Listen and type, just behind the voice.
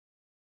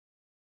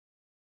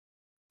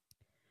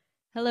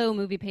Hello,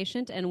 movie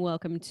patient, and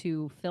welcome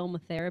to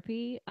Film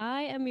Therapy.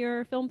 I am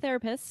your film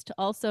therapist,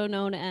 also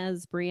known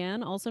as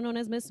Brienne, also known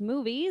as Miss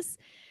Movies.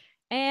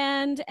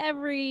 And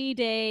every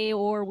day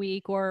or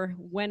week or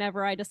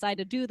whenever I decide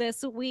to do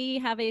this, we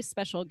have a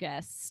special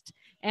guest.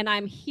 And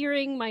I'm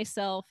hearing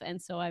myself,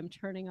 and so I'm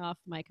turning off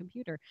my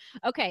computer.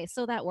 Okay,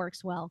 so that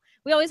works well.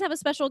 We always have a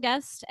special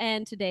guest,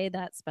 and today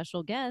that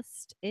special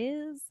guest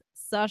is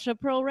Sasha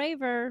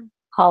Perl-Raver.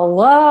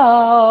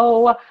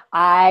 Hello,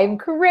 I'm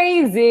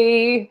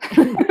crazy.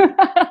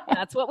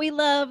 That's what we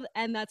love,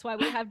 and that's why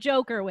we have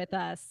Joker with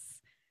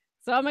us.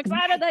 So I'm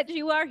excited that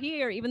you are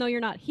here, even though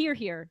you're not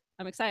here.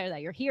 I'm excited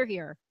that you're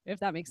here, if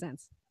that makes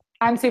sense.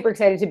 I'm super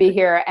excited to be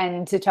here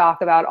and to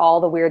talk about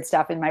all the weird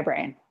stuff in my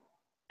brain.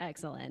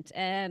 Excellent.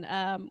 And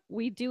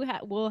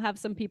we'll have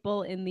some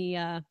people in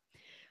the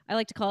I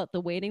like to call it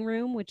the waiting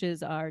room, which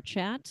is our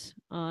chat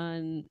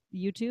on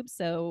YouTube.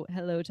 So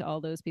hello to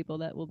all those people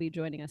that will be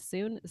joining us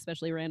soon,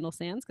 especially Randall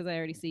Sands, because I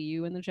already see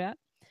you in the chat.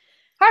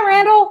 Hi,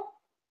 Randall.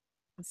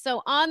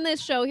 So on this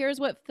show, here's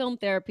what film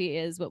therapy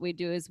is. What we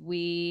do is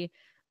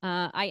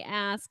I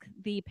ask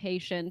the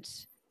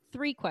patient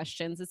 3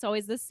 questions. It's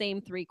always the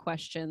same 3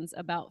 questions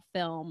about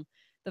film.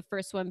 The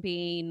first one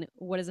being,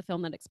 what is a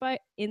film that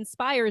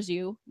inspires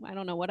you? I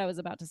don't know what I was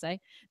about to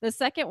say. The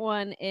second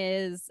one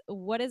is,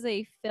 what is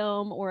a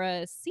film or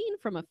a scene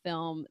from a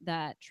film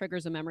that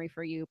triggers a memory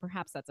for you?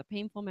 Perhaps that's a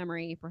painful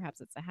memory,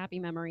 perhaps it's a happy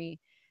memory.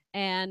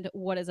 And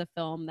what is a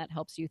film that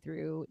helps you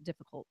through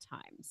difficult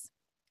times?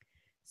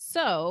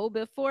 So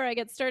before I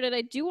get started,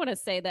 I do want to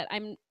say that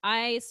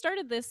I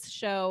started this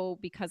show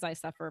because I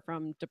suffer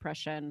from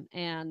depression,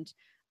 and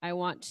I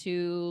want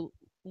to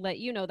let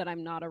you know that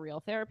I'm not a real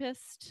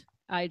therapist.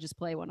 I just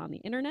play one on the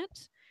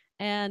internet.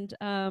 And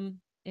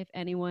if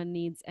anyone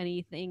needs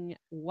anything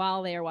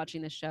while they are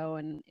watching the show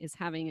and is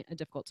having a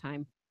difficult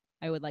time,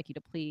 I would like you to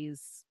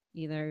please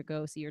either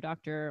go see your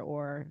doctor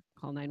or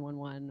call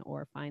 911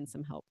 or find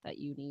some help that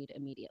you need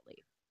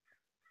immediately.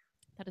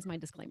 That is my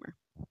disclaimer.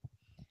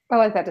 I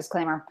like that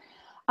disclaimer.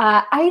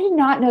 I did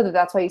not know that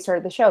that's why you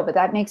started the show, but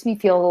that makes me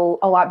feel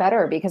a lot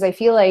better because I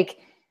feel like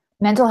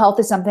mental health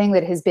is something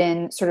that has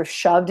been sort of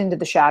shoved into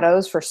the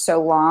shadows for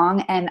so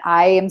long. And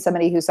I am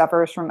somebody who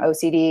suffers from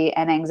OCD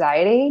and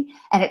anxiety.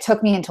 And it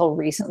took me until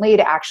recently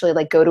to actually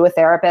like go to a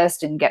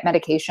therapist and get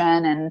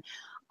medication. And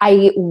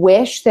I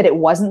wish that it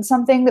wasn't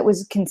something that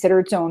was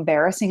considered so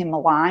embarrassing and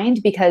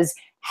maligned, because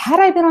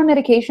had I been on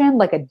medication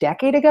like a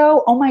decade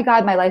ago, oh my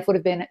God, my life would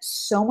have been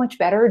so much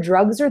better.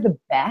 Drugs are the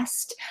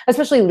best,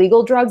 especially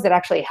legal drugs that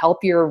actually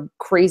help your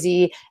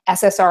crazy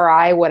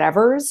SSRI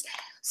whatevers.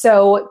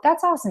 So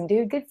that's awesome,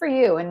 dude. Good for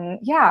you. And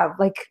yeah,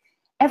 like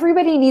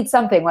everybody needs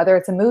something, whether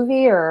it's a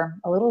movie or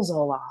a little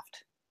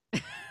Zoloft.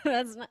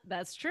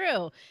 That's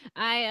true.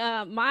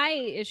 I my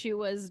issue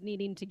was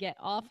needing to get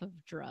off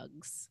of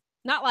drugs.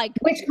 Not like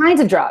Which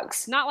kinds of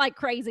drugs? not like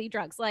crazy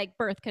drugs, like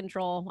birth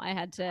control. I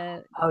had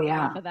to Oh get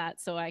off yeah. of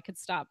that so I could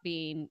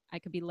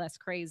be less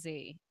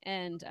crazy.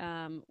 And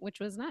which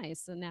was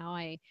nice. And now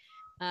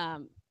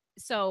um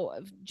so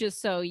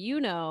just so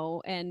you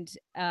know, and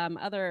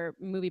other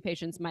movie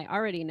patients might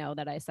already know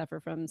that I suffer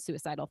from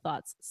suicidal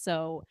thoughts.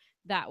 So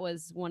that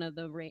was one of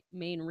the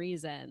main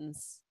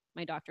reasons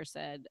my doctor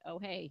said, "Oh,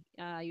 hey,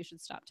 you should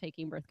stop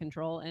taking birth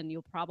control, and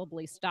you'll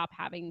probably stop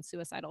having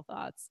suicidal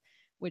thoughts,"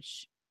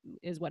 which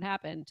is what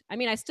happened. I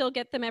mean, I still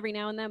get them every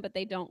now and then, but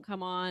they don't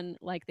come on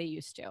like they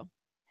used to.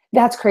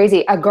 That's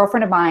crazy. A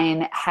girlfriend of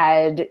mine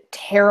had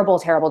terrible,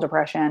 terrible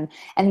depression.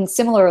 And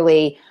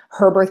similarly,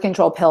 her birth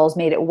control pills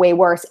made it way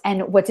worse.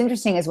 And what's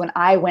interesting is when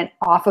I went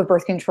off of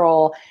birth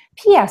control,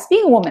 P.S.,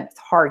 being a woman, it's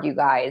hard, you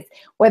guys.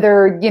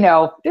 Whether,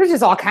 there's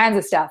just all kinds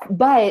of stuff.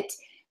 But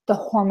the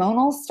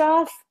hormonal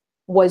stuff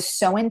was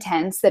so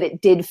intense that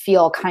it did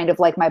feel kind of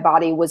like my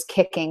body was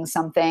kicking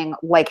something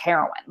like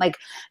heroin. Like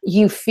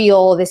you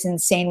feel this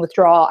insane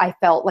withdrawal. I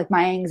felt like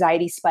my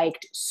anxiety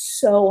spiked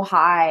so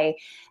high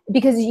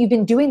because you've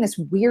been doing this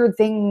weird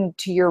thing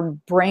to your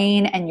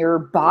brain and your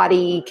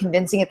body,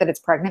 convincing it that it's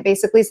pregnant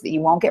basically so that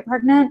you won't get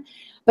pregnant.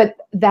 But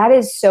that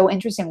is so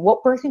interesting.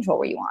 What birth control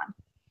were you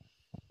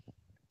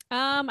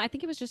on? I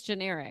think it was just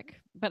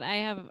generic, but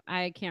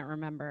I can't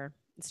remember.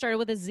 It started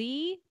with a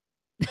Z,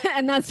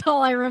 and that's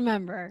all I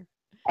remember.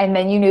 And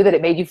then you knew that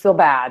it made you feel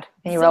bad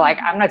and you were like,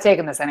 I'm Zovia. not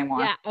taking this anymore.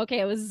 Yeah,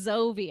 okay, it was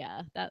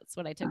Zovia. That's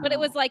what I took. But it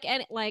was Oh. like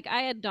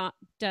I had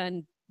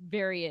done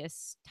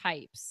various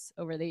types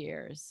over the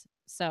years.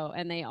 So,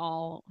 and they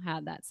all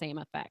had that same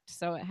effect.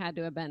 So it had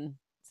to have been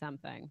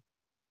something.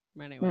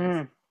 Anyways.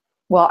 Mm.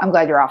 Well, I'm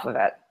glad you're off of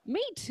it.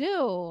 Me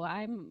too.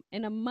 I'm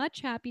in a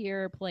much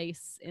happier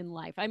place in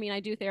life. I mean,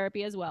 I do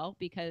therapy as well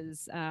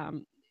because,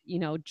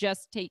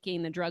 just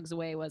taking the drugs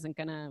away wasn't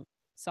going to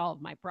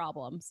solve my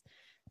problems.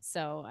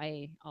 So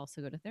I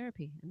also go to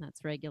therapy, and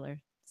that's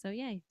regular. So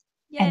yay.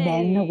 And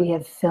then we Yay.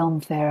 have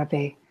film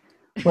therapy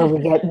where we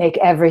make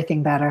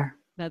everything better.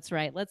 That's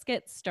right. Let's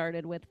get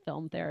started with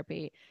film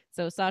therapy.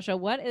 So, Sasha,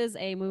 what is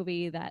a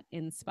movie that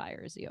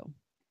inspires you?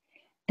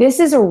 This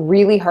is a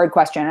really hard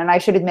question. And I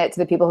should admit to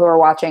the people who are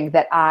watching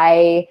that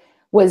I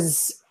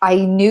was I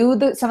knew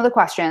some of the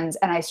questions,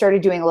 and I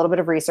started doing a little bit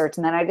of research,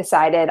 and then I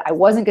decided I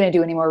wasn't going to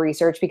do any more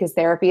research because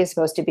therapy is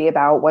supposed to be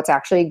about what's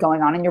actually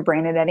going on in your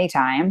brain at any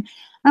time. And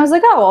I was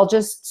like, oh, I'll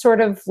just sort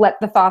of let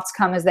the thoughts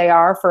come as they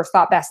are. First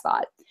thought, best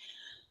thought.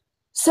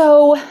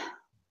 So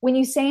when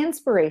you say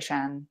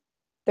inspiration,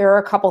 there are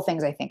a couple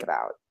things I think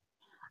about.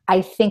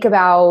 I think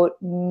about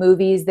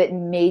movies that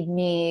made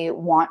me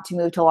want to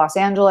move to Los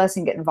Angeles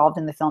and get involved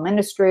in the film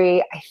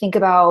industry. I think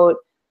about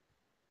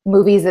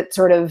movies that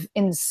sort of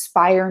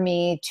inspire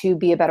me to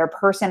be a better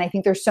person. I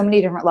think there's so many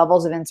different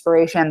levels of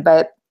inspiration,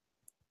 but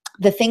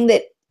the thing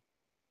that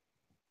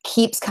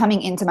keeps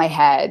coming into my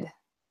head,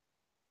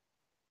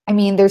 I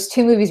mean, there's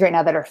two movies right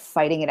now that are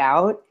fighting it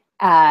out.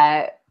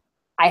 I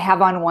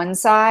have on one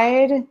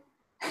side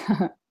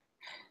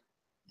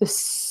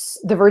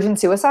the Virgin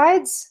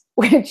Suicides,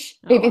 which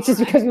maybe it's just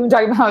because we've been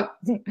talking about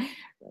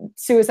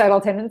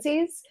suicidal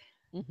tendencies.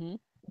 Mm-hmm.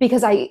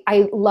 Because I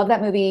love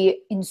that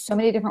movie in so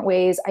many different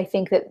ways. I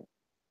think that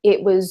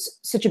it was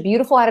such a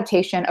beautiful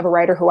adaptation of a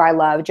writer who I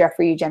love,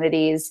 Jeffrey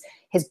Eugenides.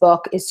 His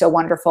book is so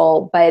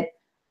wonderful. But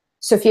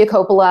Sofia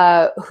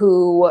Coppola,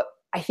 who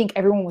I think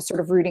everyone was sort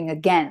of rooting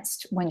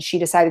against when she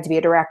decided to be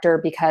a director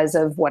because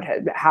of what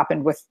had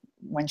happened with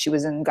when she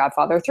was in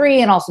Godfather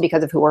 3, and also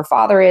because of who her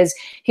father is.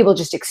 People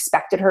just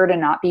expected her to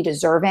not be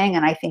deserving.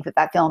 And I think that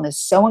that film is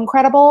so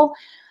incredible.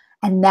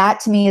 And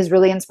that to me is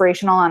really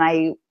inspirational. And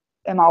I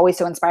am always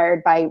so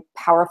inspired by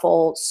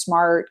powerful,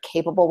 smart,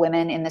 capable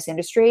women in this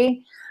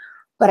industry.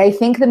 But I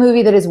think the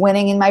movie that is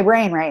winning in my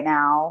brain right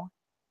now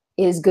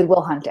is Good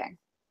Will Hunting.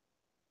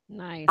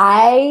 Nice.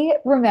 I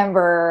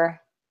remember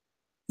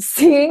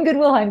seeing Good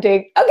Will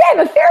Hunting,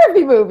 again, a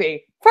therapy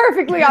movie,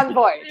 perfectly on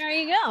point. There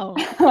you go.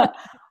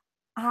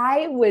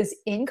 I was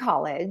in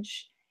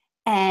college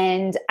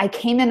and I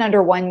came in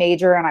under one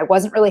major and I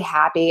wasn't really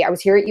happy. I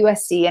was here at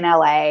USC in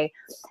LA.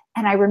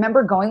 And I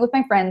remember going with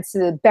my friends to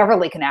the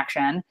Beverly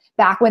Connection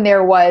back when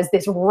there was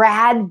this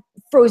rad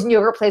frozen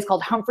yogurt place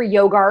called Humphrey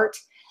Yogurt.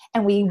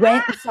 And we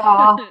went and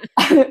saw,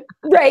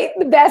 right,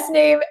 the best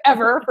name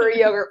ever for a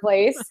yogurt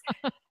place.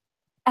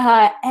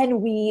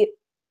 And we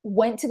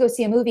went to go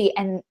see a movie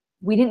and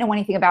we didn't know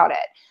anything about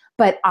it.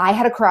 But I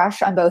had a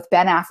crush on both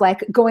Ben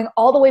Affleck, going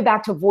all the way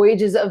back to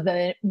Voyages of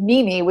the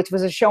Mimi, which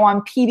was a show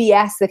on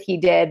PBS that he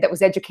did that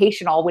was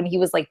educational when he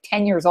was like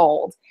 10 years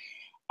old.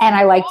 And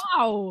I liked...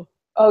 Wow.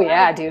 Oh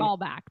yeah, dude.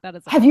 Callback. That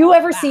is. Have you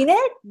ever seen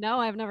it? No,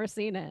 I've never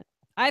seen it.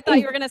 I thought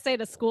you were going to say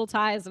To School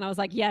Ties, and I was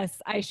like,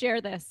 yes, I share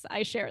this.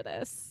 I share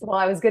this. Well,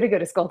 I was going to go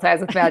to School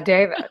Ties with Matt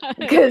Damon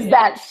because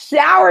that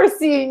shower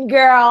scene,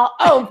 girl.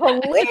 Oh,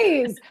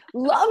 please.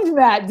 Loved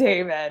Matt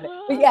Damon.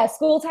 But yeah,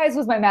 School Ties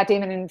was my Matt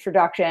Damon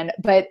introduction.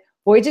 But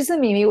Voyages of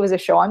Mimi was a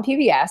show on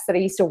PBS that I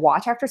used to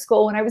watch after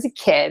school when I was a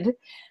kid.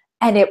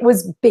 And it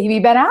was baby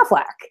Ben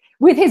Affleck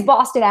with his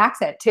Boston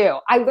accent too.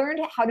 I learned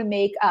how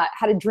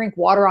to drink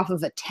water off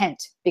of a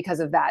tent because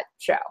of that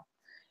show.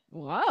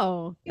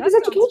 Whoa. It was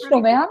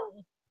educational, man.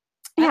 Cool.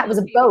 Yeah, it was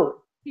a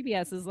boat.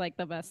 PBS is like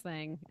the best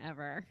thing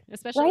ever,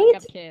 especially when you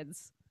have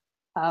kids.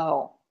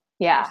 Oh,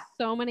 yeah. There's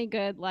so many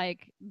good,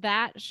 like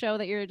that show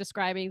that you're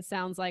describing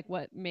sounds like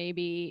what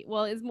maybe,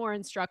 well, is more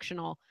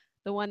instructional.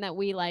 The one that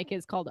we like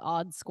is called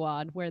Odd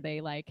Squad, where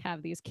they like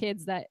have these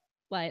kids that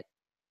like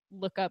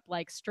look up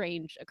like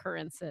strange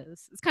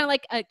occurrences. It's kind of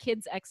like a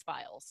kid's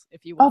X-Files,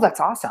 if you will. Oh, that's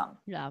awesome.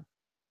 Yeah.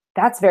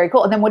 That's very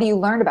cool. And then what do you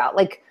learn about?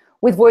 Like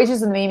with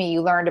Voyages of the Mimi,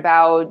 you learned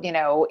about,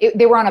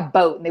 they were on a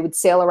boat and they would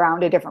sail around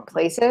to different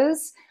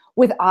places.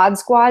 With Odd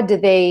Squad,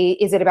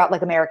 is it about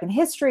like American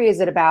history? Is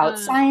it about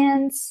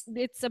science?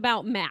 It's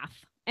about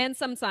math and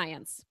some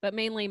science, but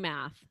mainly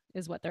math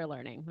is what they're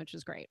learning, which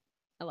is great.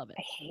 I love it.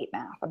 I hate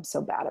math. I'm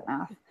so bad at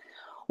math.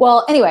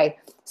 Well, anyway,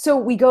 so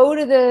we go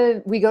to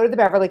the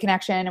Beverly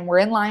Connection and we're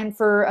in line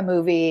for a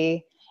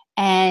movie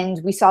and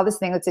we saw this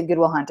thing that said Good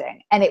Will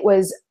Hunting. And it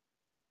was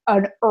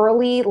an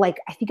early, like,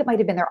 I think it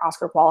might've been their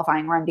Oscar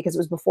qualifying run because it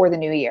was before the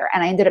new year.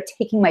 And I ended up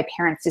taking my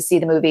parents to see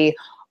the movie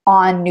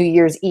on New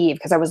Year's Eve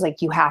because I was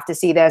like, you have to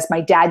see this.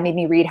 My dad made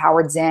me read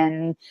Howard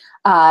Zinn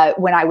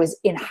when I was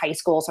in high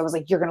school. So I was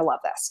like, you're going to love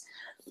this.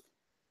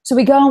 So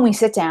we go and we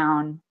sit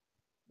down.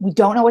 We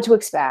don't know what to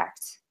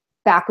expect.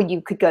 Back when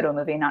you could go to a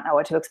movie and not know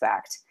what to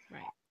expect.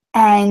 Right.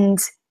 And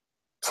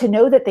to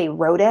know that they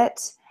wrote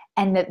it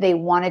and that they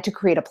wanted to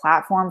create a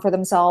platform for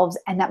themselves.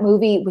 And that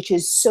movie, which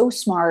is so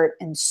smart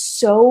and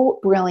so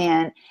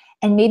brilliant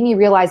and made me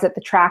realize that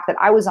the track that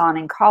I was on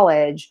in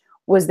college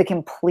was the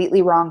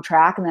completely wrong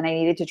track. And then I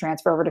needed to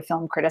transfer over to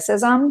film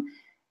criticism.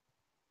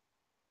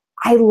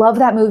 I love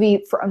that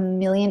movie for a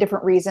million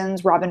different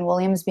reasons. Robin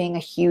Williams being a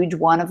huge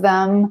one of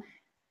them.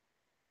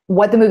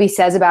 What the movie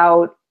says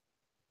about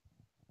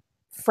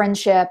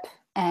friendship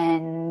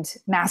and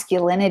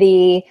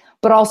masculinity,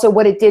 but also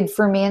what it did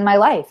for me in my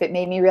life. It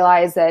made me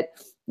realize that,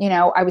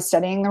 I was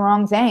studying the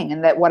wrong thing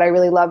and that what I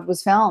really loved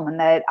was film and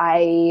that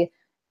I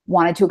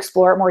wanted to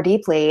explore it more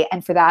deeply.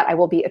 And for that, I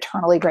will be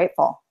eternally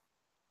grateful.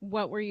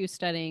 What were you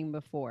studying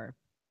before?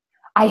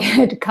 I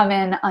had come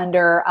in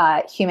under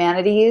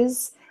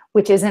humanities,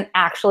 which isn't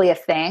actually a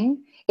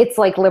thing. It's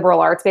like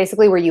liberal arts,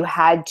 basically, where you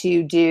had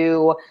to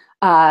do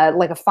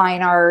like a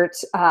fine art,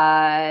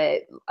 a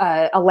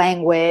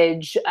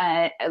language,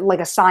 like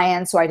a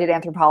science. So I did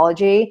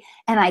anthropology,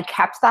 and I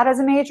kept that as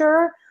a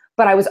major,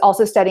 but I was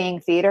also studying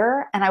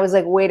theater. And I was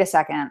like, wait a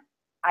second,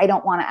 I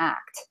don't want to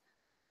act.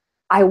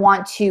 I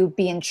want to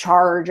be in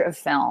charge of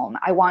film.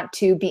 I want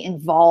to be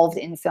involved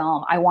in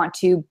film.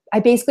 I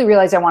basically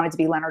realized I wanted to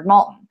be Leonard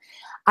Maltin.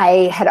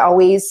 I had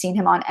always seen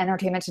him on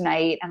Entertainment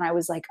Tonight, and I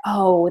was like,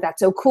 oh, that's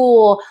so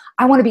cool.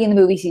 I want to be in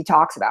the movies he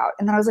talks about.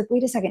 And then I was like,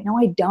 wait a second, no,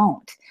 I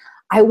don't.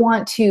 I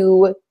want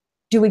to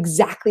do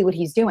exactly what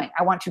he's doing.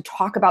 I want to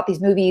talk about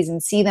these movies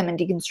and see them and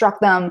deconstruct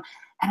them.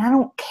 And I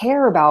don't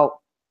care about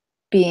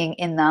being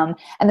in them.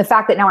 And the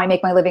fact that now I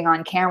make my living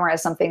on camera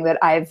is something that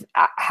I've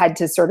had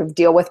to sort of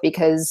deal with,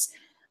 because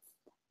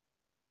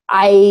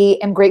I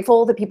am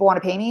grateful that people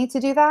want to pay me to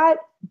do that,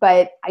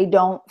 but I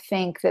don't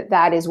think that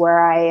that is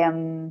where I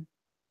am.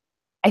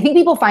 I think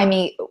people find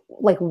me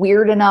like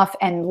weird enough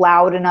and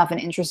loud enough and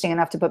interesting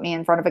enough to put me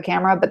in front of a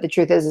camera. But the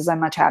truth is I'm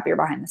much happier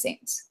behind the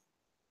scenes.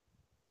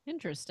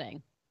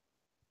 Interesting.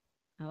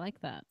 I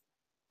like that.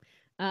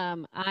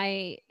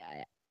 I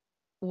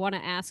want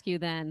to ask you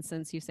then,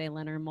 since you say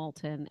Leonard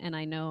Maltin, and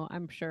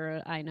I'm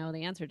sure I know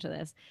the answer to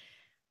this.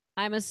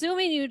 I'm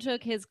assuming you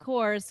took his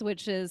course,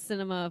 which is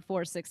Cinema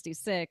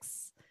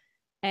 466.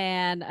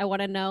 And I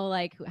want to know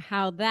like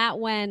how that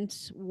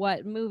went,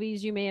 what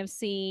movies you may have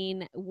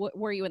seen.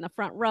 Were you in the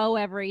front row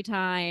every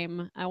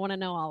time? I want to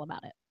know all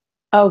about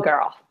Oh,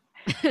 girl.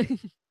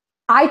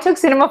 I took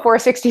Cinema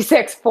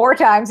 466 4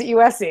 times at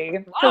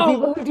USC. For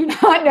people who do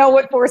not know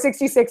what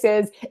 466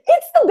 is,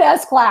 it's the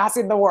best class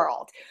in the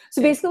world.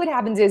 So basically what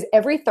happens is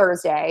every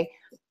Thursday,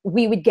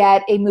 we would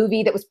get a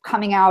movie that was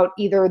coming out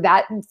either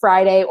that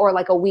Friday or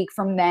like a week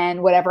from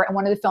then, whatever. And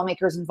one of the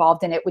filmmakers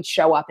involved in it would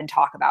show up and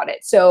talk about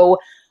it. So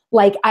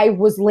like I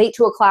was late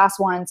to a class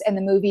once, and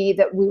the movie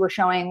that we were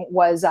showing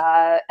was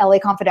LA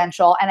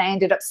Confidential. And I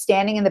ended up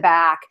standing in the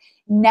back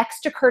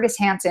next to Curtis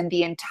Hanson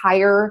the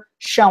entire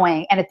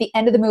showing. And at the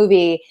end of the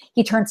movie,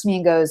 he turns to me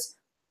and goes,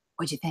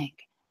 "What'd you think?"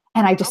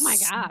 And I just, oh my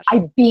gosh.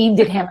 I beamed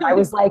at him. I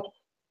was like,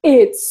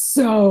 "It's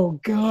so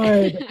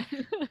good."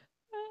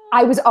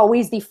 I was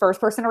always the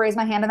first person to raise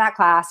my hand in that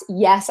class.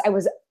 Yes, I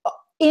was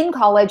in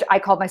college. I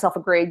called myself a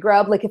grade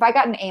grub. Like if I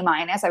got an A-,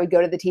 I would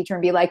go to the teacher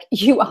and be like,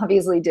 "You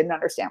obviously didn't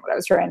understand what I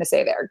was trying to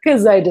say there,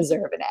 because I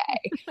deserve an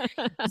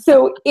A."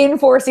 So in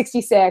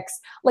 466,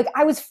 like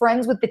I was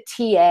friends with the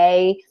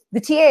TA. The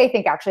TA, I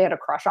think, actually had a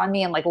crush on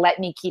me and like let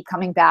me keep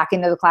coming back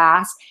into the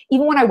class.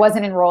 Even when I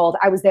wasn't enrolled,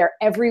 I was there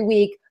every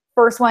week.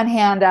 First one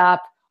hand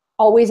up,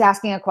 always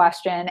asking a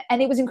question.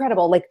 And it was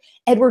incredible. Like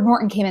Edward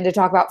Norton came in to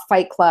talk about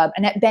Fight Club.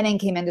 Annette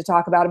Bening came in to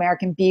talk about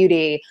American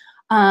Beauty.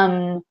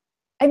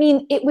 I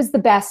mean, it was the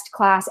best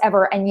class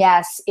ever. And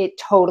yes, it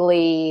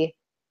totally,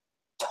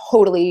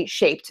 totally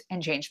shaped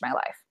and changed my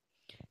life.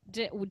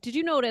 Did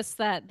you notice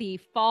that the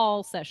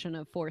fall session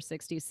of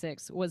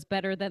 466 was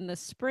better than the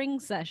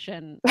spring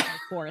session of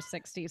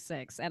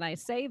 466? And I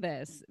say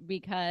this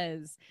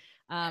because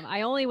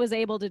I only was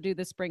able to do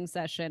the spring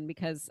session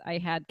because I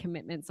had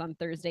commitments on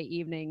Thursday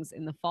evenings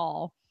in the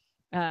fall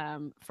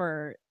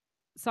for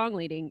song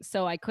leading.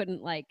 So I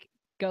couldn't like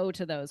go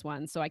to those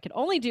ones. So I could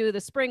only do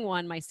the spring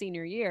one my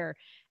senior year.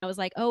 I was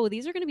like, oh,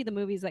 these are going to be the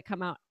movies that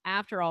come out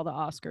after all the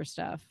Oscar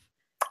stuff.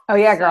 Oh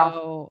yeah,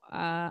 girl. So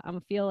I'm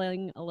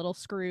feeling a little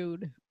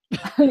screwed.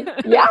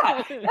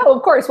 Yeah. No,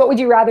 of course. What would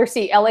you rather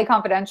see, LA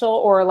Confidential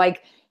or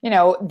like, you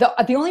know,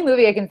 the only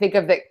movie I can think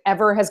of that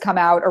ever has come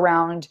out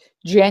around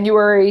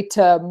January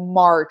to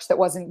March that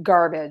wasn't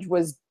garbage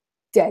was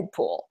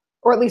Deadpool,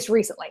 or at least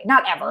recently.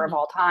 Not ever of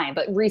all time,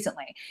 but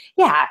recently.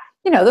 Yeah,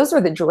 you know, those are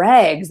the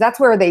dregs. That's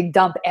where they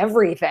dump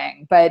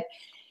everything. But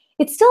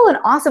it's still an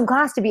awesome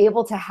class to be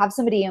able to have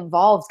somebody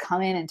involved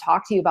come in and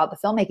talk to you about the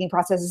filmmaking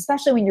process,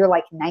 especially when you're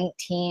like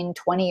 19,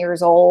 20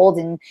 years old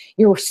and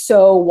you're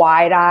so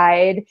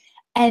wide-eyed.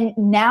 And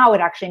now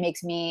it actually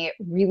makes me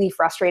really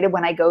frustrated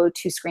when I go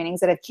to screenings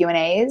that have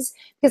Q&As,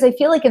 because I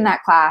feel like in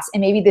that class, and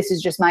maybe this is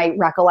just my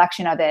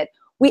recollection of it,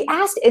 we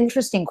asked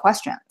interesting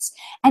questions.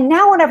 And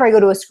now whenever I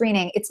go to a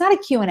screening, it's not a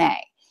Q&A.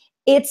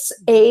 It's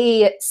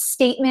a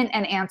statement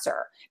and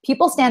answer.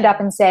 People stand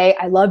up and say,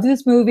 "I love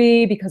this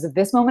movie because of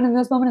this moment and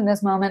this moment and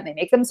this moment." They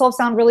make themselves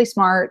sound really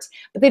smart,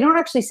 but they don't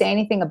actually say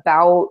anything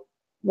about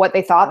what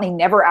they thought. And they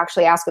never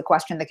actually ask a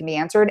question that can be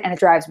answered. And it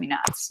drives me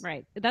nuts.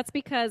 Right. That's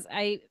because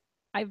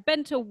I've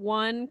been to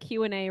one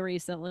Q&A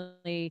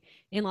recently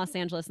in Los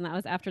Angeles, and that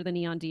was after the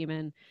Neon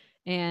Demon.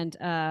 And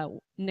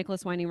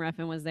Nicholas Winding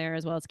Refn was there,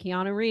 as well as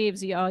Keanu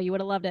Reeves. You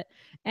would have loved it.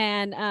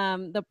 And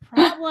the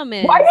problem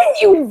is, why didn't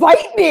you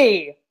invite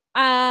me?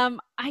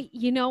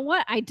 you know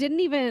what? I don't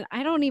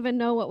even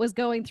know what was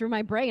going through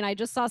my brain. I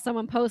just saw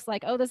someone post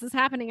like, "Oh, this is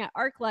happening at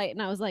ArcLight."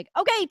 And I was like,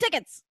 "Okay,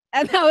 tickets."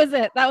 And that was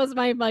it. That was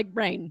my like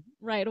brain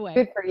right away.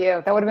 Good for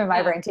you. That would have been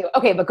my brain too.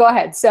 Okay, but go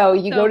ahead. So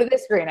you go to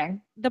this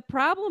screening. The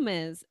problem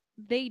is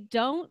they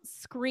don't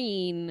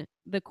screen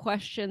the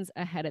questions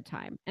ahead of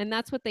time. And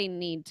that's what they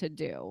need to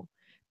do,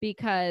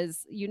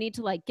 because you need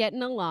to like get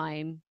in a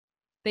line,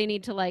 they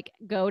need to like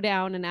go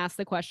down and ask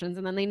the questions,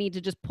 and then they need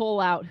to just pull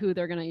out who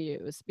they're going to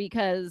use,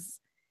 because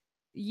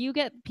you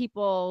get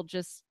people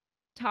just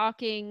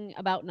talking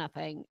about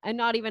nothing and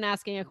not even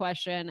asking a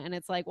question. And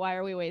it's like, why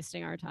are we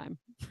wasting our time?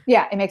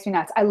 Yeah, it makes me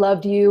nuts. I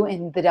loved you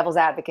in The Devil's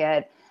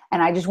Advocate.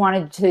 And I just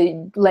wanted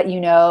to let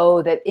you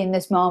know that in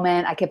this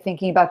moment, I kept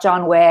thinking about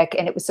John Wick,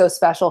 and it was so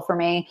special for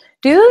me.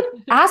 Dude,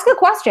 ask a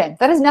question.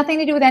 That has nothing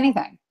to do with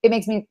anything. It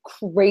makes me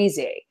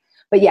crazy.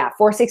 But yeah,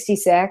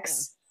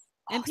 466.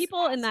 And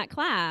people in that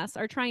class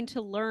are trying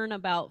to learn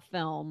about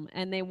film,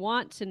 and they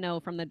want to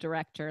know from the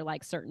director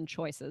like certain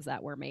choices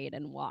that were made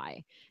and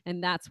why.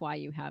 And that's why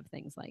you have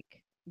things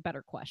like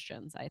better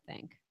questions, I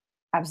think.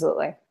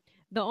 Absolutely.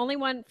 The only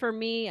one for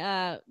me,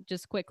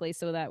 just quickly,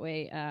 so that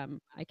way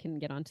I can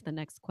get on to the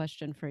next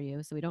question for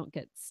you, so we don't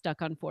get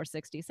stuck on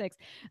 466.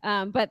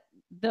 But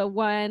the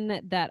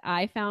one that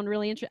I found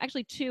really interesting,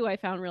 actually two I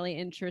found really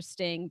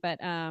interesting, but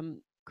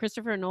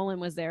Christopher Nolan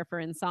was there for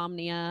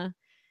Insomnia,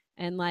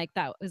 and like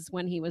that was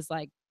when he was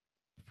like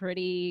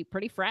pretty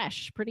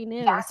fresh, pretty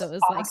new. That's so it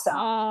was like, awesome.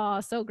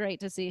 oh, so great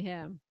to see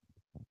him.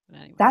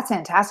 Anyway. That's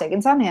fantastic.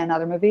 Insomnia,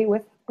 another movie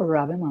with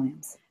Robin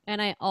Williams. And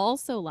I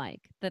also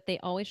like that they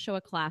always show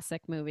a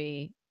classic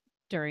movie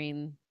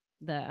during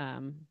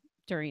the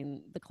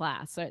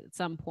class at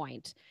some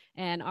point.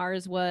 And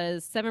ours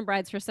was Seven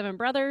Brides for Seven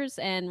Brothers,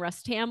 and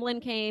Russ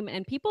Tamblyn came,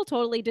 and people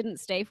totally didn't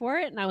stay for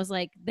it. And I was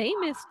like, they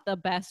missed the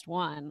best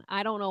one.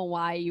 I don't know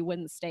why you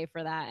wouldn't stay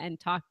for that and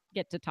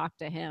get to talk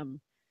to him,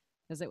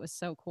 because it was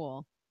so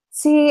cool.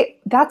 See,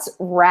 that's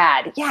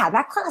rad. Yeah,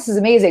 that class is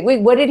amazing.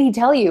 Wait, what did he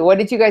tell you? What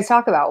did you guys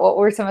talk about? What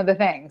were some of the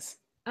things?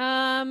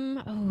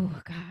 Oh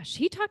gosh,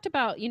 he talked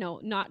about,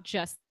 not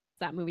just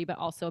that movie, but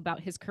also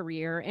about his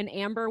career. And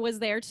Amber was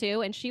there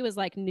too, and she was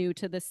like new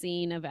to the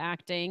scene of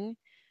acting.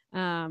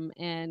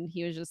 And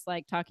he was just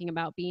like talking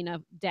about being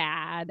a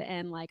dad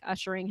and like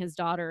ushering his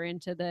daughter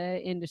into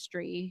the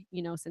industry,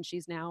 since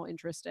she's now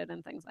interested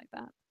in things like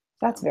that.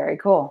 That's very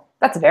cool.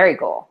 That's very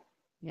cool.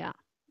 Yeah.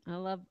 I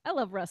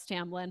love Russ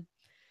Tamblyn.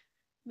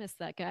 Miss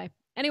that guy.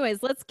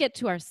 Anyways, let's get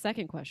to our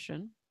second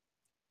question.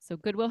 So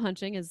Good Will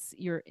Hunting is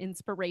your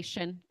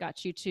inspiration,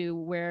 got you to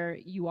where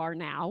you are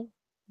now.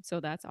 So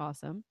that's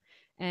awesome.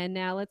 And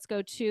now let's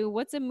go to,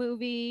 what's a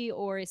movie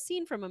or a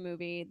scene from a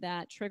movie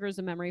that triggers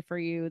a memory for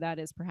you that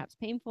is perhaps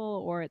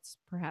painful or it's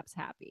perhaps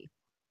happy?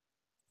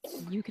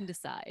 You can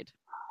decide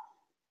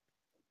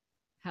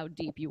how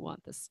deep you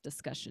want this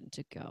discussion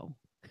to go.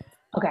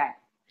 Okay.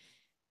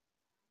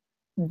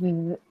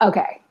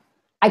 Okay.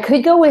 I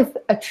could go with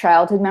a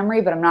childhood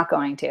memory, but I'm not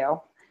going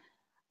to.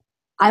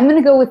 I'm going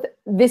to go with,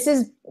 this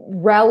is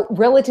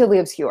relatively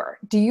obscure.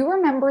 Do you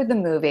remember the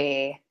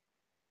movie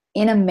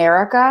In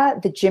America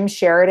that Jim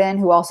Sheridan,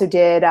 who also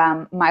did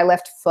My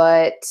Left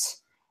Foot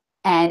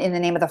and In the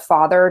Name of the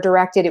Father,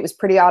 directed? It was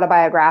pretty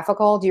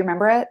autobiographical. Do you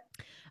remember it?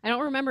 I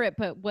don't remember it,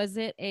 but was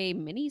it a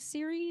mini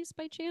series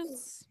by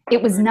chance?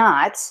 It was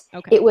not.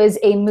 Okay. It was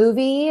a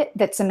movie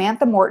that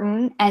Samantha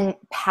Morton and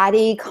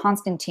Patty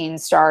Constantine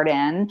starred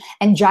in,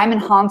 and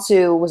Djimon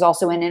Hounsou was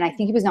also in, and I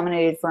think he was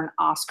nominated for an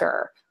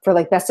Oscar for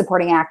like Best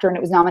Supporting Actor, and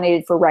it was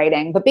nominated for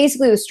writing. But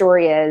basically the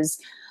story is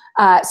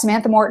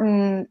Samantha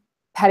Morton,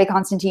 Patty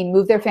Constantine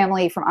moved their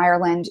family from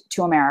Ireland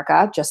to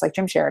America, just like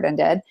Jim Sheridan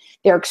did.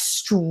 They're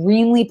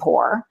extremely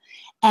poor,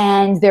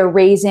 and they're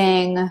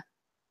raising,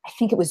 I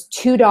think it was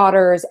 2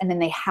 daughters, and then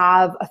they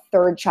have a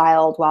 3rd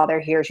child while they're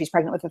here. She's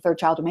pregnant with a 3rd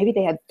child, or maybe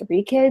they had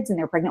 3 kids and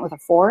they're pregnant with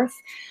a 4th.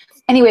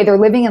 Anyway, they're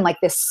living in like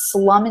this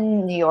slum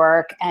in New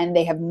York, and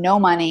they have no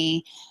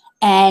money.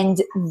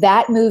 And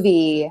that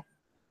movie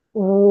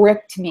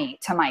ripped me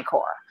to my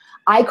core.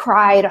 I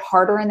cried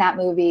harder in that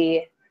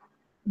movie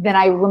than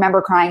I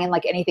remember crying in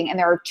like anything. And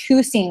there are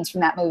 2 scenes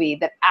from that movie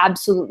that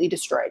absolutely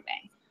destroyed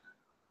me.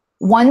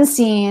 One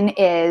scene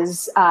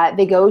is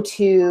they go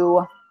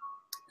to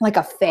like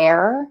a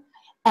fair,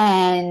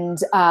 and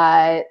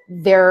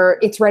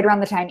it's right around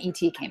the time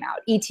E.T. came out.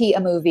 E.T., a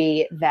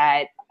movie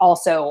that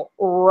also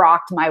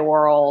rocked my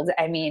world.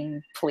 I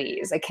mean,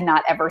 please, I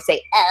cannot ever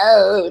say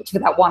ouch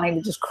without wanting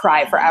to just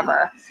cry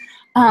forever.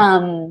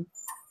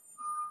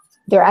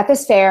 They're at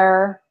this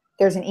fair.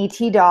 There's an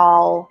E.T.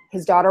 doll.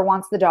 His daughter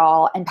wants the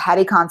doll, and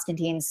Patty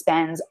Constantine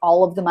spends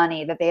all of the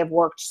money that they have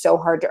worked so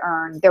hard to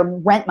earn, their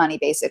rent money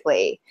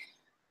basically,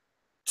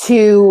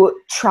 to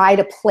try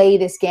to play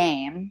this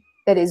game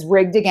that is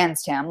rigged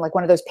against him, like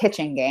one of those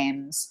pitching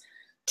games,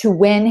 to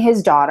win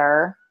his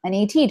daughter an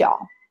E.T.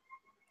 doll.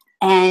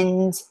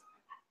 And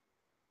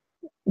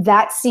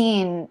that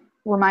scene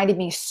reminded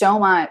me so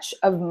much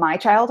of my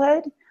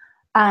childhood.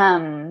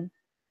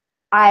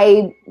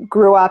 I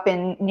grew up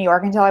in New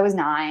York until I was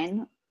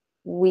 9.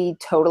 We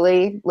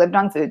totally lived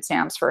on food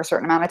stamps for a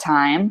certain amount of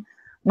time.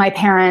 My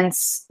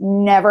parents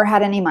never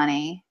had any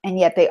money, and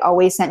yet they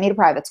always sent me to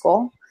private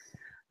school.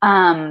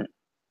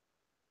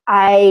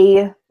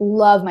 I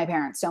love my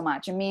parents so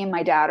much, and me and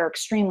my dad are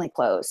extremely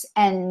close.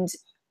 And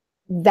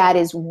that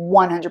is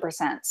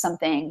 100%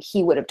 something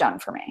he would have done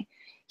for me.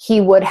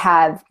 He would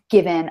have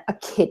given a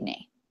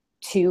kidney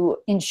to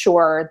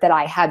ensure that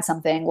I had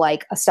something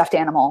like a stuffed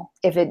animal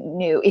if he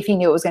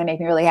knew it was going to make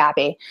me really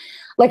happy.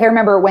 Like I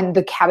remember when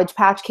the Cabbage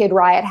Patch Kid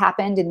riot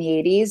happened in the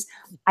 80s,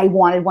 I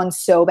wanted one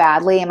so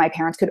badly and my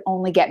parents could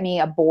only get me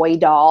a boy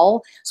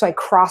doll. So I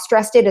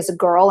cross-dressed it as a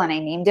girl and I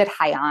named it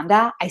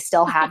Hyanda. I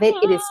still have it.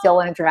 It is still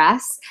in a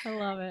dress. I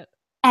love it.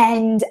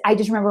 And I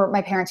just remember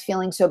my parents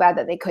feeling so bad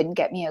that they couldn't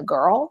get me a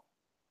girl.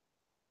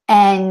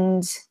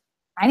 And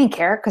I didn't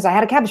care because I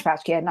had a Cabbage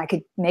Patch Kid and I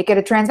could make it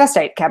a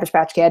transvestite Cabbage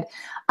Patch Kid.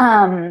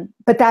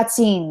 But that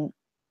scene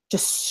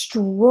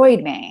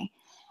destroyed me.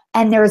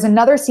 And there was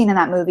another scene in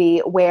that movie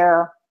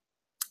where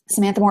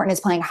Samantha Morton is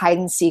playing hide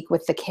and seek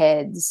with the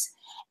kids.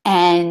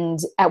 And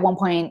at one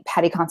point,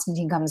 Patty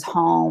Constantine comes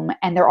home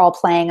and they're all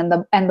playing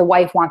and the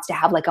wife wants to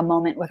have like a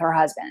moment with her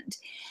husband.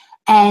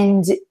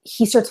 And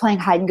he starts playing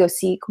hide and go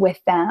seek with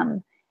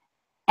them.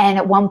 And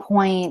at one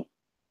point,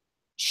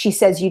 she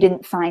says, "You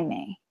didn't find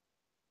me."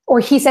 Or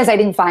he says, "I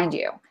didn't find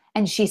you."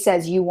 And she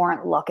says, "You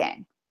weren't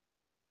looking."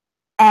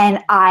 And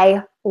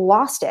I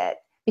lost it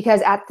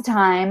because at the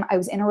time I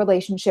was in a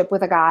relationship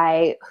with a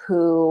guy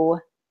who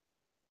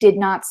did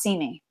not see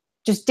me,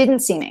 just didn't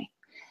see me.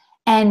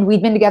 And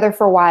we'd been together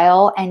for a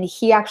while and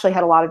he actually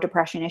had a lot of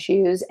depression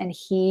issues and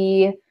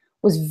he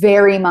was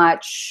very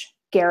much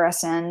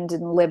garrisoned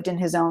and lived in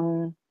his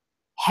own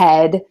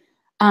head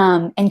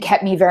and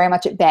kept me very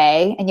much at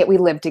bay. And yet we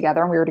lived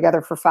together and we were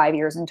together for 5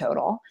 years in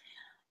total.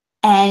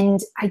 And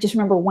I just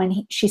remember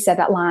when she said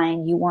that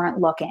line, "You weren't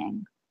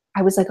looking,"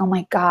 I was like, oh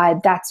my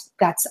God, that's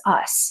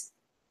us.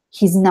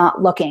 He's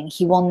not looking.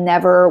 He will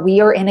never, we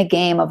are in a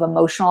game of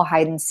emotional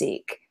hide and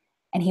seek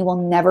and he will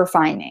never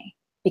find me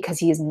because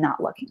he is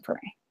not looking for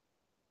me.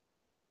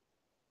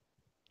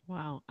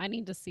 Wow. I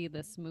need to see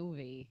this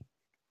movie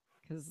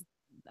because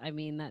I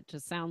mean, that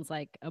just sounds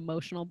like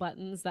emotional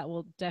buttons that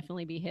will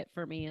definitely be hit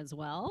for me as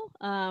well.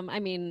 I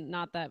mean,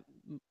 not that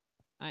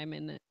I'm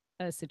in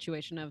a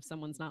situation of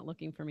someone's not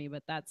looking for me,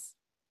 but that's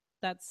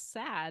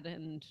sad.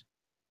 And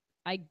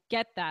I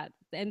get that.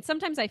 And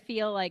sometimes I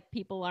feel like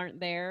people aren't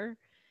there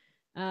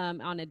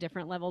on a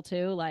different level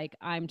too. Like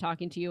I'm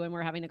talking to you and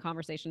we're having a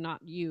conversation,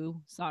 not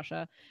you,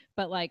 Sasha,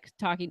 but like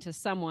talking to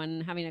someone,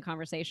 having a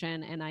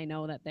conversation, and I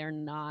know that they're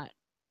not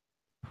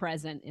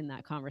present in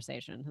that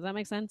conversation. Does that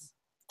make sense?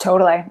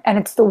 Totally. And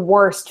it's the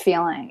worst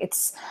feeling.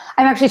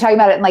 I'm actually talking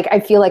about it and like, I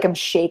feel like I'm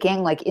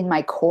shaking like in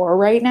my core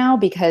right now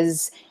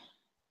because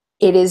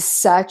it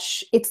is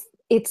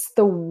it's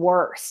the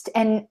worst.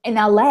 And in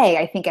LA,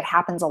 I think it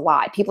happens a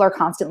lot. People are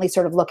constantly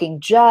sort of looking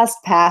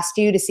just past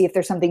you to see if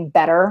there's something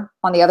better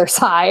on the other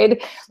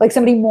side, like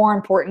somebody more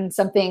important,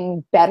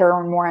 something better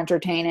or more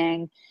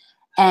entertaining.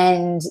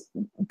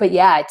 But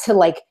yeah, to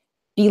like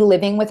be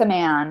living with a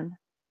man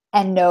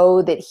and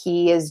know that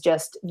he is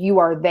just, you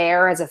are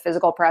there as a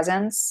physical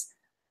presence,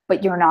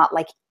 but you're not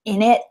like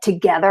in it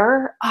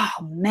together. Oh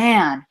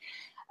man,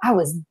 I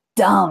was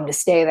dumb to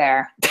stay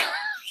there.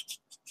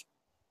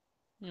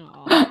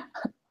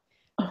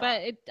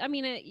 But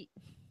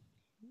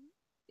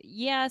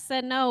yes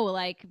and no,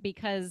 like,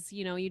 because,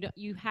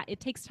 it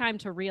takes time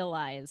to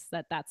realize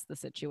that that's the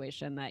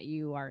situation that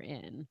you are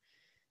in.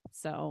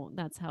 So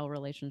that's how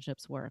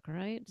relationships work,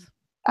 right?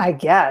 I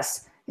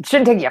guess it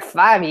shouldn't take you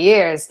 5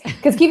 years.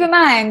 Because keep in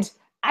mind,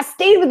 I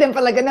stayed with him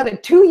for like another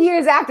 2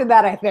 years after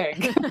that, I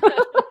think.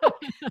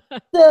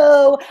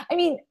 So, I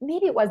mean,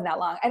 maybe it wasn't that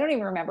long. I don't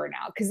even remember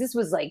now. Because this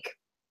was like,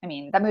 I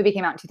mean, that movie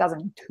came out in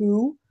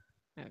 2002.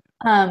 Okay.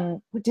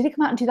 Did it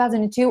come out in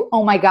 2002?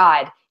 Oh my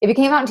God. If it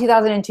came out in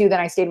 2002, then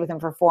I stayed with him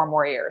for 4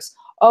 more years.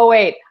 Oh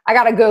wait, I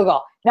gotta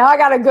Google. Now I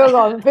gotta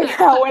Google and figure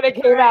out when it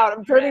came out.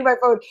 I'm turning my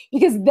phone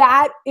because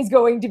that is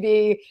going to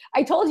be,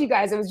 I told you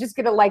guys I was just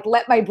gonna like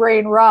let my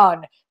brain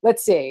run.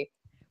 Let's see.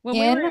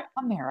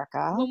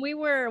 America.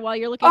 While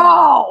you're looking.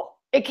 Oh,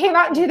 it came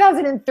out in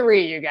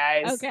 2003, you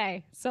guys.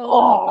 Okay.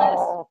 So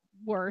less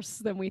worse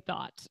than we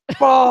thought.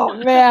 Oh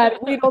man,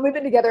 we'd only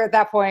been together at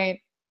that point.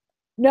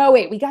 No,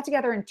 wait, we got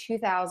together in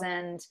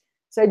 2000.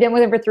 So I've been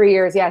with him for 3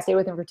 years. Yeah, I stayed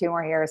with him for 2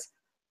 more years.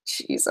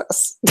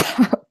 Jesus.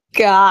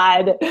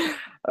 God.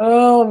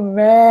 Oh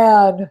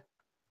man.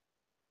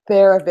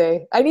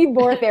 Therapy. I need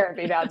more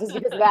therapy now just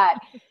because of that.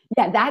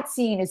 Yeah, that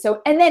scene is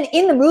so, and then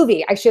in the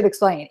movie, I should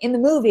explain, in the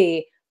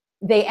movie,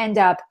 they end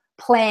up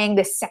playing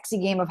this sexy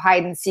game of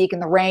hide and seek in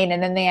the rain,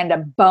 and then they end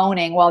up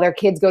boning while their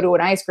kids go to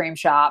an ice cream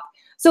shop.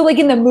 So like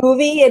in the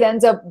movie, it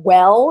ends up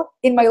well.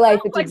 In my life,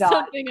 it did not.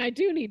 Something I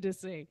do need to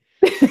see.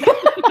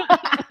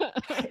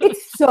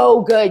 It's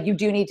so good. You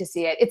do need to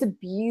see it. It's a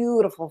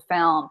beautiful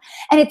film.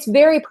 And it's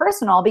very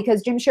personal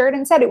because Jim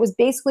Sheridan said it was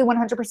basically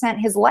 100%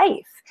 his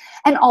life.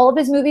 And all of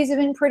his movies have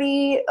been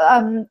pretty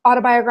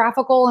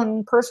autobiographical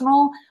and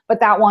personal. But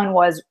that one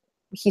was,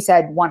 he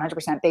said,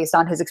 100% based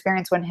on his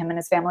experience when him and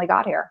his family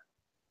got here.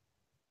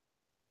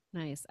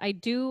 Nice.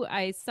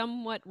 I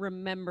somewhat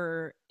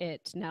remember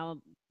it now,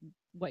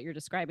 what you're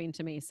describing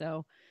to me.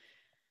 So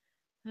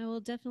I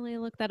will definitely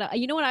look that up.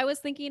 You know what I was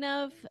thinking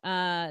of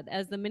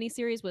as the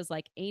miniseries was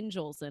like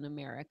Angels in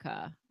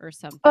America or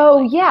something. Oh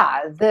like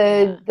yeah,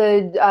 that.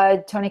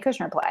 the Tony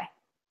Kushner play.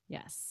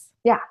 Yes.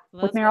 Yeah,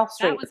 So with Meryl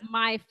that Streep. was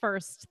my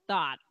first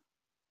thought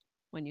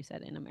when you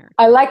said In America.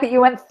 I like that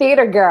you went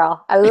theater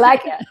girl. I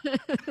like it.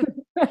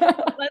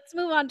 Let's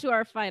move on to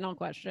our final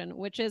question,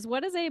 which is,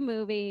 what is a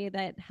movie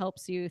that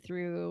helps you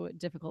through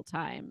difficult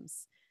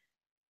times?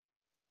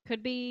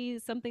 Could be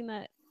something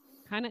that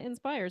kind of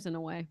inspires in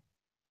a way,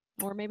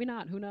 or maybe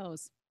not. Who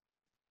knows?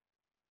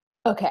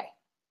 Okay.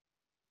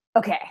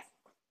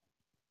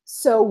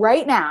 So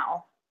right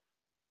now,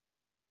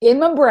 in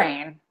my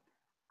brain,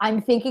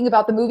 I'm thinking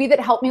about the movie that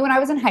helped me when I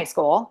was in high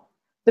school,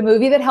 the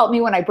movie that helped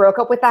me when I broke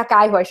up with that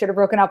guy who I should have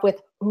broken up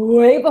with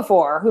way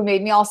before, who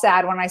made me all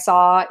sad when I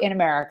saw In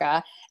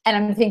America, and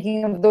I'm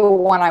thinking of the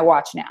one I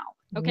watch now.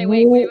 Okay,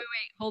 wait.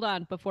 Hold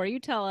on. Before you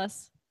tell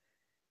us,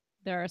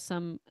 there are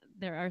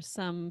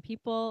some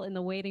people in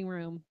the waiting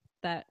room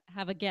that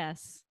have a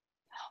guess,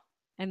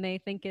 and they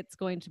think it's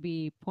going to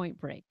be Point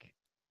Break.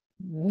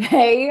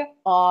 They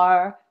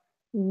are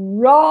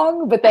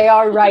wrong, but they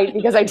are right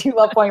because I do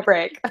love Point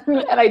Break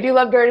and I do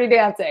love Dirty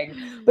Dancing.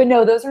 But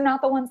no, those are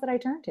not the ones that I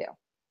turn to.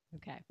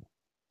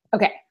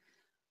 Okay.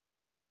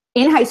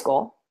 In high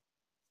school,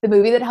 the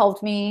movie that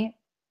helped me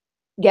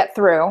get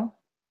through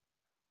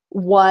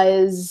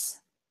was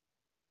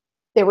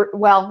Dazed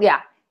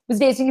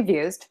and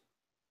Confused.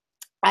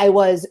 I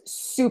was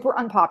super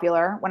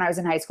unpopular when I was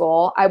in high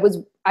school.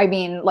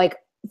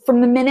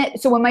 From the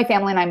minute, so when my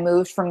family and I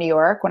moved from New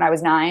York when I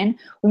was 9,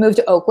 we moved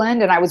to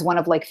Oakland, and I was one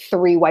of like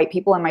 3 white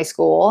people in my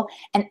school,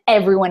 and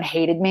everyone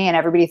hated me and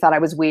everybody thought I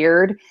was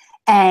weird.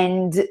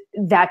 And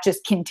that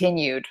just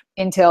continued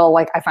until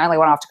like I finally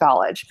went off to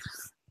college.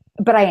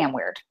 But I am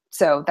weird,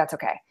 so that's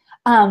okay.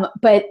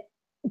 But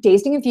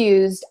Dazed and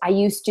Confused, I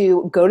used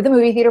to go to the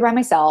movie theater by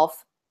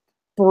myself,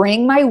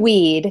 bring my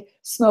weed,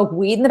 smoke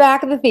weed in the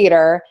back of the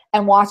theater,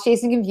 and watch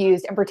Dazed and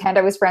Confused and pretend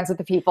I was friends with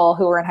the people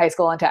who were in high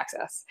school in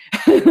Texas.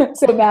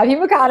 So Matthew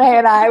McConaughey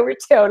and I were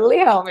totally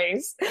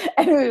homies,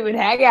 and we would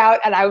hang out,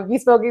 and I would be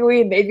smoking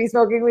weed, and they'd be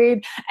smoking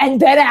weed, and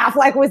Ben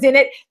Affleck was in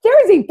it.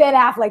 There is a Ben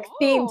Affleck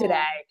theme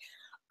today.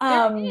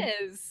 There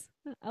is.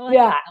 I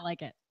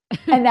like it.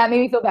 And that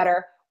made me feel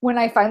better. When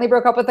I finally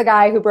broke up with the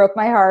guy who broke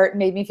my heart,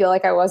 made me feel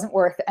like I wasn't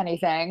worth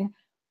anything,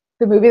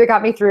 the movie that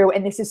got me through,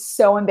 and this is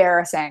so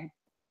embarrassing.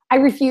 I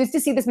refused to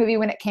see this movie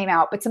when it came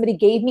out, but somebody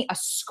gave me a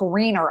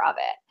screener of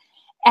it.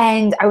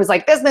 And I was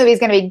like, this movie is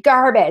going to be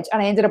garbage. And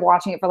I ended up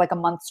watching it for like a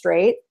month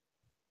straight.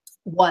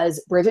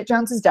 Was Bridget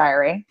Jones's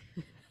Diary.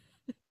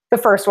 The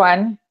first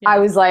one. Yeah. I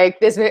was like,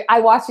 this movie, I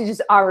watched it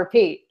just on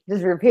repeat.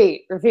 Just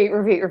repeat.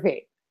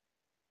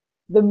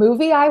 The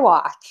movie I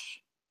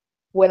watch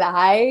when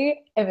I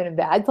am in a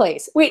bad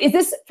place. Wait, is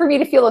this for me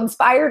to feel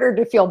inspired or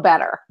to feel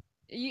better?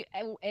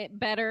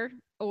 Better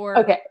or,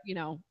 okay.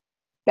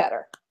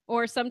 Better.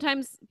 Or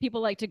sometimes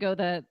people like to go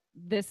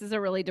this is a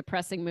really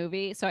depressing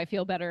movie, so I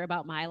feel better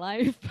about my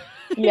life.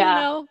 Yeah.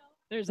 No,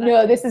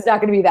 this is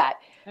not going to be that.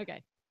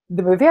 Okay.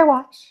 The movie I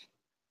watch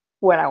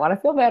when I want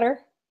to feel better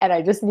and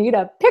I just need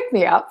a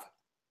pick-me-up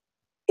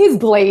is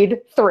Blade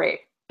 3.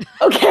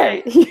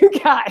 Okay, you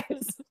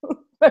guys,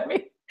 let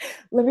me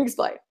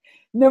explain.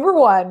 Number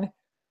 1,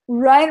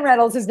 Ryan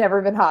Reynolds has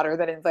never been hotter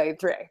than in Blade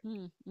 3.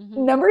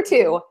 Mm-hmm. Number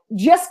 2,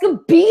 Jessica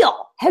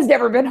Biel has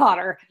never been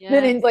hotter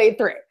than in Blade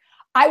 3.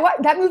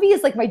 That movie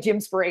is like my gym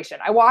inspiration.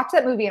 I watch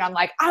that movie and I'm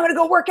like, I'm going to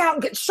go work out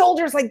and get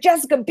shoulders like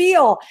Jessica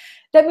Biel.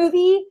 That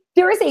movie,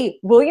 there is a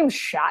William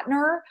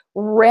Shatner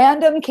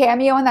random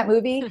cameo in that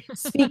movie he's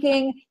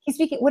speaking,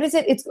 what is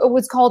it? It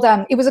was called,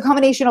 it was a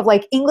combination of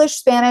like English,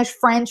 Spanish,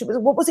 French.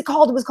 What was it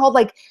called? It was called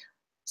like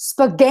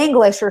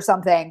Spaganglish or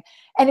something.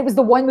 And it was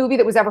the one movie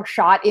that was ever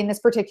shot in this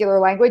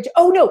particular language.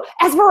 Oh no,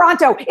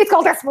 Esperanto. It's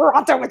called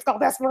Esperanto.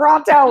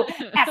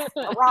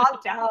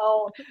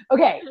 Esperanto.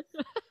 Okay.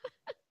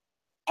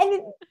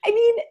 And I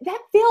mean, that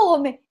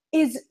film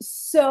is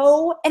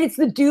and it's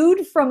the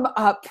dude from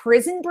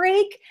Prison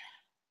Break.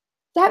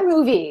 That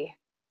movie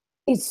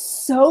is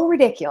so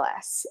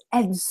ridiculous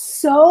and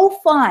so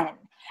fun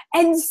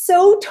and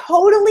so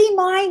totally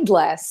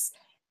mindless.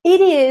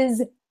 It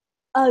is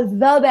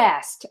the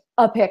best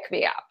a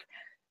pick-me-up.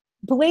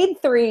 Blade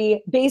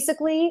 3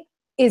 basically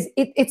is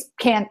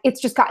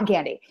it's just cotton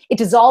candy. It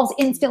dissolves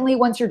instantly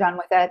once you're done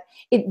with it.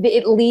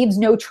 It leaves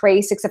no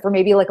trace except for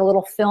maybe like a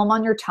little film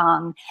on your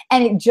tongue.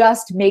 And it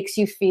just makes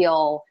you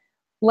feel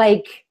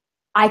like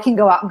I can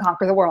go out and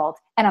conquer the world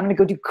and I'm going to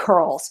go do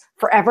curls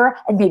forever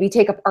and maybe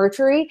take up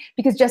archery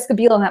because Jessica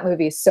Biel in that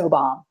movie is so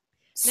bomb.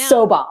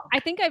 So bomb. I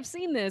think I've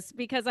seen this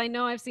because I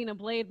know I've seen a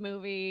Blade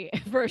movie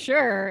for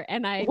sure.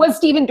 And was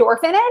Stephen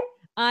Dorff in it?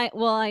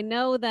 I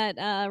know that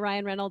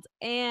Ryan Reynolds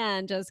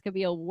and Jessica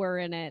Biel were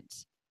in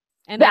it.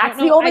 And that's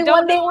the only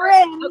one they were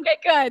in. Okay,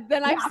 good.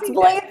 Then I've seen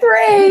Blade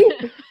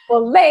 3.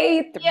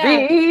 Blade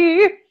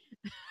 3.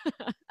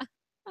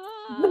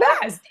 The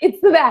best. It's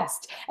the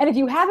best. And if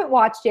you haven't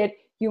watched it,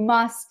 you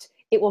must.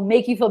 It will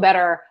make you feel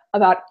better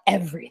about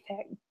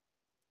everything.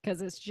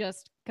 Because it's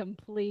just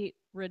complete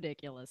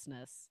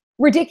ridiculousness.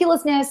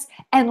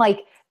 And like,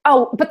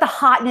 but the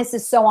hotness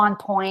is so on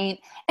point.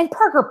 And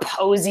Parker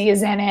Posey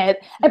is in it.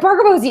 And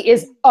Parker Posey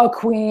is a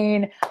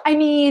queen. I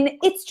mean,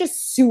 it's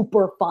just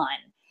super fun.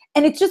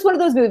 And it's just one of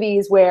those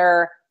movies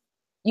where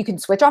you can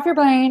switch off your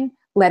brain,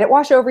 let it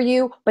wash over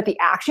you, but the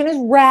action is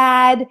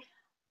rad.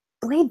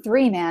 Blade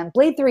 3, man.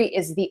 Blade 3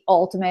 is the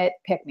ultimate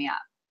pick-me-up.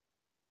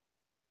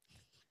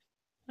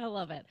 I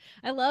love it.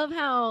 I love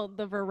how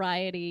the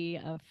variety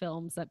of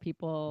films that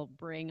people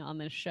bring on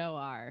this show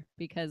are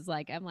because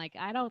I'm like,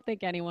 I don't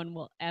think anyone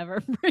will ever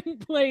bring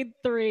Blade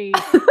 3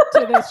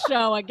 to this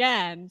show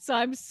again. So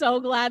I'm so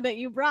glad that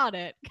you brought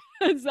it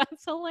because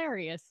that's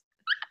hilarious.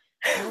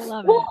 I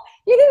love it.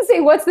 You didn't say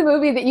what's the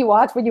movie that you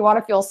watch when you want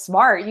to feel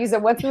smart. You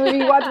said what's the movie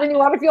you watch when you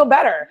want to feel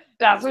better.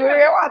 That's the movie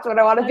I watch when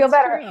I want to feel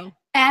better. True.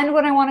 And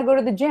when I want to go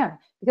to the gym.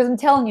 Because I'm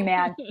telling you,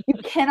 man, you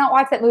cannot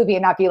watch that movie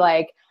and not be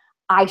like,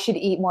 I should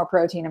eat more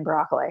protein and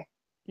broccoli.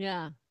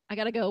 Yeah. I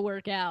gotta go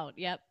work out.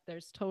 Yep.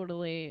 There's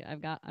totally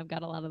I've got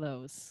a lot of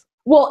those.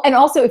 Well, and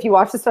also if you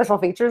watch the special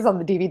features on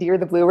the DVD or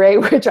the Blu-ray,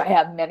 which I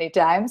have many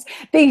times,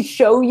 they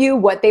show you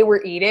what they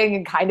were eating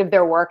and kind of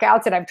their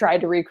workouts. And I've tried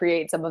to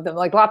recreate some of them,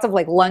 like lots of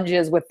like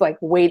lunges with like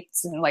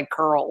weights and like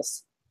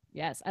curls.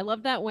 Yes. I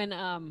love that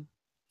when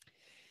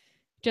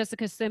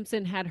Jessica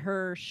Simpson had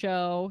her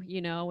show,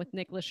 with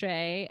Nick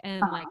Lachey,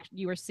 and like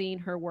you were seeing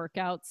her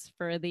workouts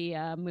for the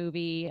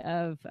movie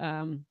of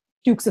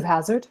Dukes of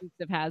Hazzard.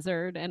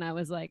 And I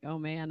was like, oh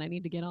man, I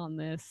need to get on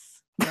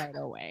this right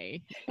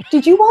away.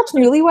 Did you watch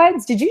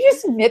Newlyweds? Did you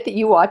just admit that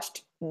you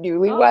watched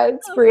Newlyweds,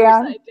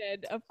 Brianne?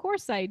 Of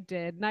course I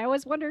did. And I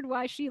always wondered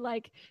why she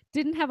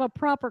didn't have a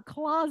proper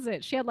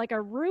closet. She had like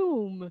a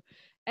room.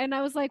 And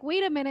I was like,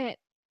 wait a minute,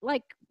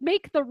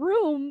 make the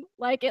room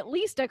at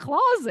least a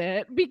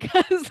closet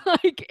because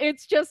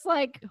it's just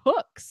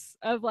hooks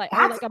of like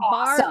a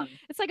bar.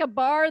 It's like a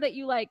bar that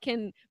you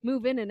can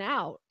move in and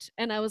out.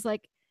 And I was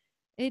like,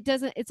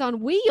 it's on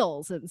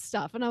wheels and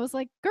stuff. And I was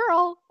like,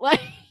 girl,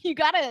 you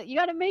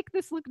gotta make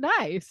this look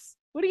nice.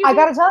 What do you I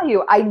gotta tell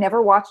you, I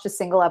never watched a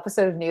single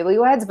episode of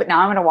Newlyweds, but now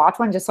I'm gonna watch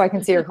one just so I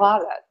can see your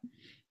closet.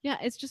 Yeah,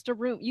 it's just a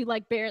room. You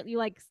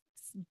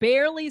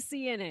barely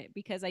see in it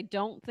because I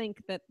don't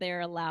think that they're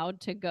allowed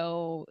to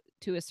go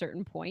to a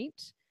certain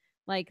point.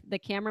 Like the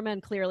cameraman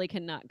clearly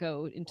cannot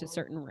go into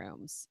certain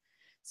rooms.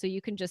 So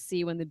you can just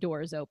see when the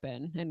doors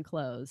open and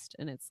closed,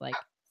 and it's like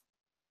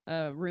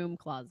a room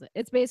closet.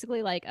 It's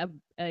basically like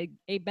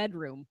a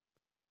bedroom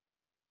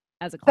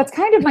as a closet. That's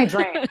kind of my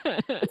dream.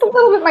 It's a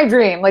little bit my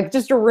dream. Like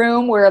just a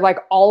room where like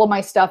all of my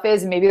stuff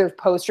is, and maybe there's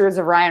posters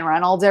of Ryan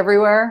Reynolds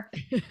everywhere.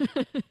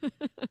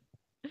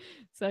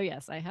 So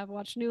yes, I have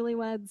watched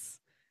Newlyweds.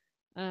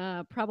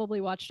 Probably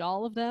watched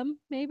all of them,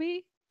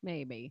 maybe.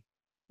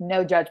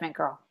 No judgment,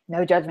 girl.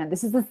 No judgment.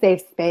 This is a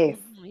safe space.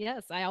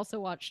 Yes, I also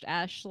watched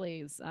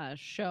Ashley's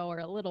show, or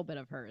a little bit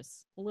of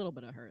hers.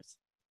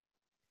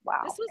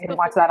 Wow, I didn't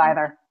watch that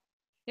either.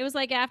 It was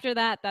like after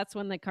that, that's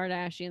when the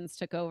Kardashians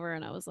took over,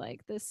 and I was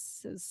like,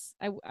 this is,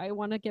 I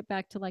want to get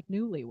back to like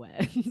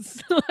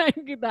Newlyweds.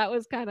 That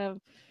was kind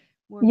of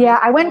more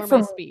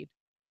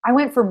I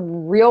went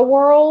from Real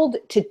World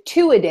to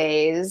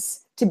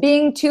Two-A-Days to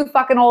being too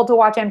fucking old to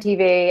watch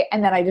MTV,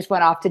 and then I just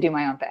went off to do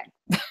my own thing.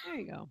 There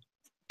you go.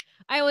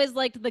 I always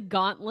liked the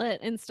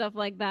Gauntlet and stuff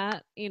like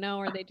that,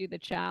 where they do the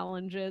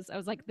challenges. I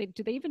was like,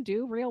 do they even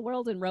do Real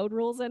World and Road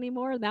Rules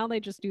anymore? Now they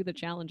just do the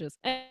challenges.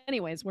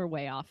 Anyways, we're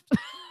way off.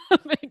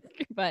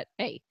 But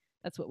hey,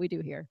 that's what we do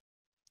here.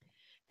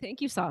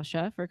 Thank you,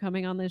 Sasha, for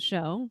coming on this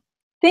show.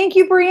 Thank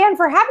you, Brianne,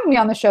 for having me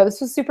on the show.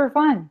 This was super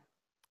fun.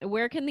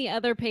 Where can the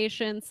other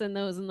patients and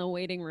those in the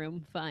waiting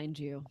room find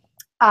you?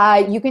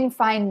 You can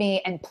find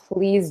me, and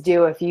please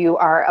do if you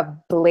are a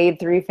Blade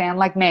 3 fan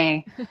like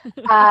me,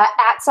 at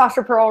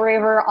Sasha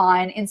Perl-Raver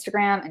on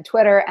Instagram and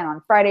Twitter, and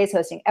on Fridays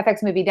hosting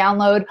FX Movie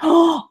Download.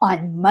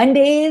 On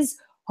Mondays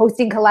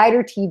hosting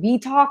Collider TV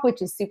Talk,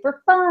 which is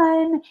super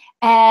fun.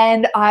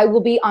 And I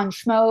will be on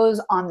Schmoes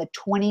on the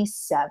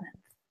 27th.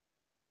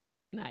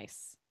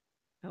 Nice.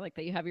 I like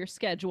that you have your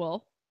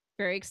schedule.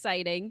 Very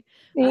exciting.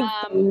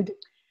 Dude.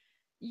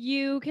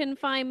 You can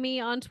find me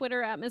on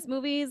Twitter at Miss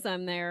Movies.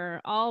 I'm there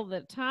all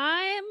the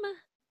time.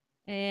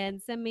 And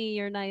send me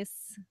your nice,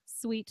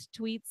 sweet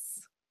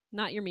tweets.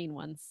 Not your mean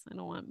ones. I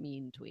don't want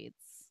mean tweets.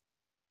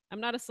 I'm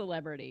not a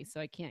celebrity,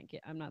 so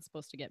I'm not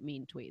supposed to get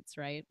mean tweets,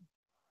 right?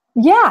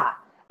 Yeah.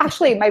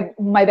 Actually,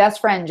 my best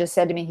friend just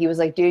said to me, he was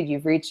like, dude,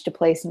 you've reached a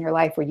place in your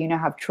life where you now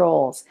have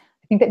trolls.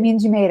 I think that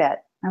means you made it.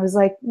 I was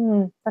like,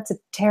 that's a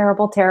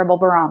terrible, terrible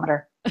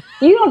barometer.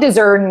 You don't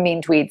deserve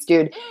mean tweets,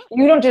 dude.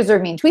 You don't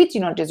deserve mean tweets. You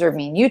don't deserve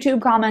mean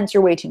YouTube comments.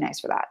 You're way too nice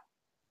for that.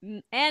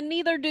 And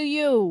neither do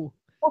you.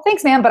 Well,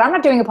 thanks, man, but I'm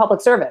not doing a public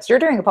service. You're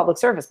doing a public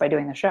service by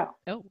doing the show.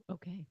 Oh,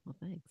 okay. Well,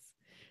 thanks.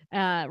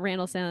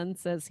 Randall Sand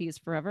says he's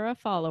forever a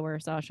follower,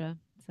 Sasha.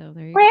 So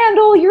there you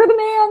Randall, you're the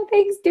man.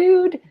 Thanks,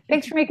 dude.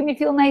 Thanks for making me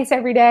feel nice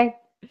every day.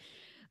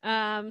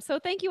 So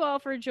thank you all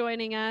for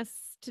joining us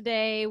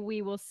today.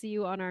 We will see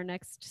you on our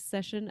next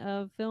session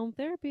of Film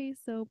Therapy.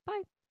 So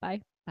bye.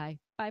 Bye. Bye.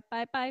 Bye.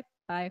 Bye. Bye.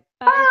 Bye.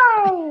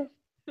 Bye.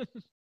 Bye.